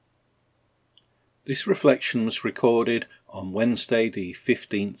This reflection was recorded on Wednesday the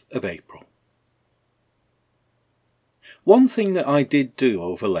 15th of April. One thing that I did do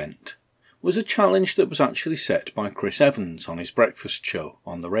over Lent was a challenge that was actually set by Chris Evans on his breakfast show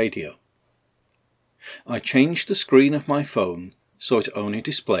on the radio. I changed the screen of my phone so it only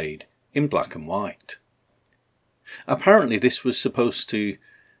displayed in black and white. Apparently this was supposed to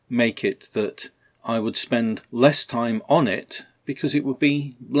make it that I would spend less time on it because it would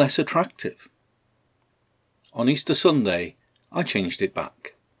be less attractive. On Easter Sunday, I changed it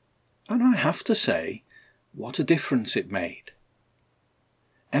back. And I have to say, what a difference it made.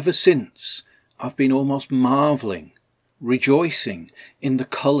 Ever since, I've been almost marvelling, rejoicing in the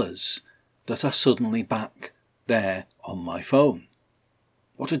colours that are suddenly back there on my phone.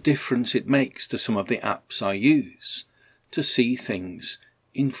 What a difference it makes to some of the apps I use to see things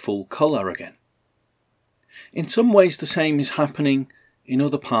in full colour again. In some ways the same is happening in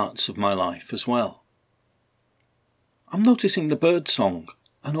other parts of my life as well. I'm noticing the bird song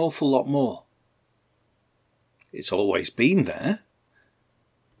an awful lot more. It's always been there.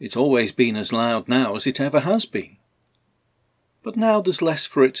 It's always been as loud now as it ever has been. But now there's less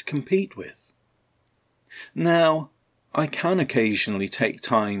for it to compete with. Now I can occasionally take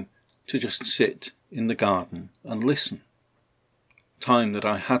time to just sit in the garden and listen. Time that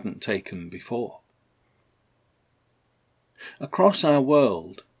I hadn't taken before. Across our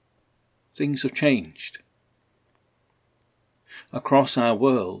world, things have changed. Across our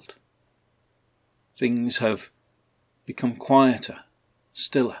world, things have become quieter,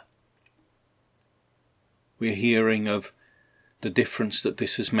 stiller. We're hearing of the difference that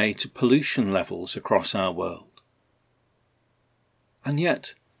this has made to pollution levels across our world. And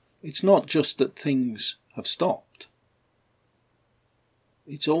yet, it's not just that things have stopped.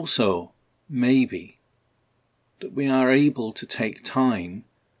 It's also, maybe, that we are able to take time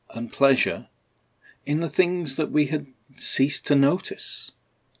and pleasure in the things that we had ceased to notice.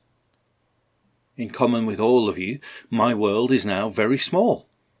 In common with all of you, my world is now very small.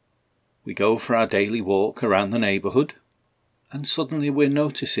 We go for our daily walk around the neighbourhood, and suddenly we're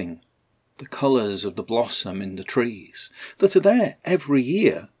noticing the colours of the blossom in the trees that are there every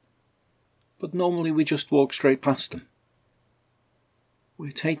year, but normally we just walk straight past them.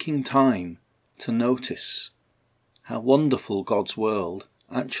 We're taking time to notice how wonderful God's world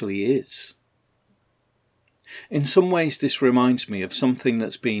actually is. In some ways this reminds me of something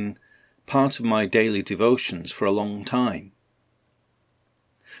that's been part of my daily devotions for a long time.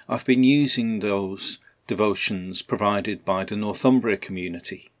 I've been using those devotions provided by the Northumbria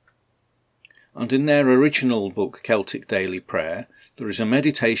community. And in their original book, Celtic Daily Prayer, there is a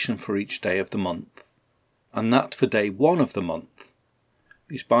meditation for each day of the month, and that for day 1 of the month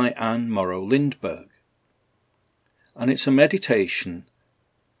is by Anne Morrow Lindberg. And it's a meditation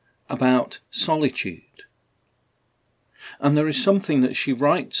about solitude. And there is something that she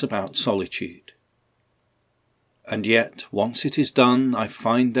writes about solitude. And yet, once it is done, I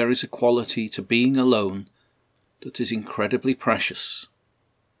find there is a quality to being alone that is incredibly precious.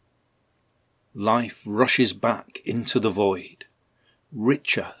 Life rushes back into the void,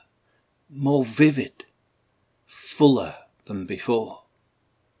 richer, more vivid, fuller than before.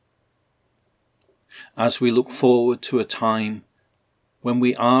 As we look forward to a time when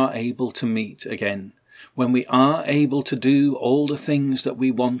we are able to meet again, when we are able to do all the things that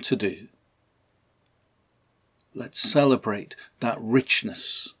we want to do, let's celebrate that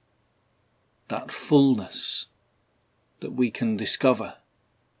richness, that fullness that we can discover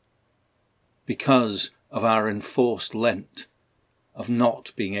because of our enforced Lent of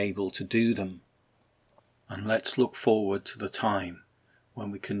not being able to do them. And let's look forward to the time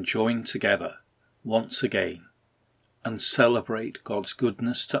when we can join together once again and celebrate God's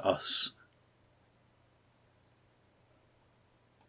goodness to us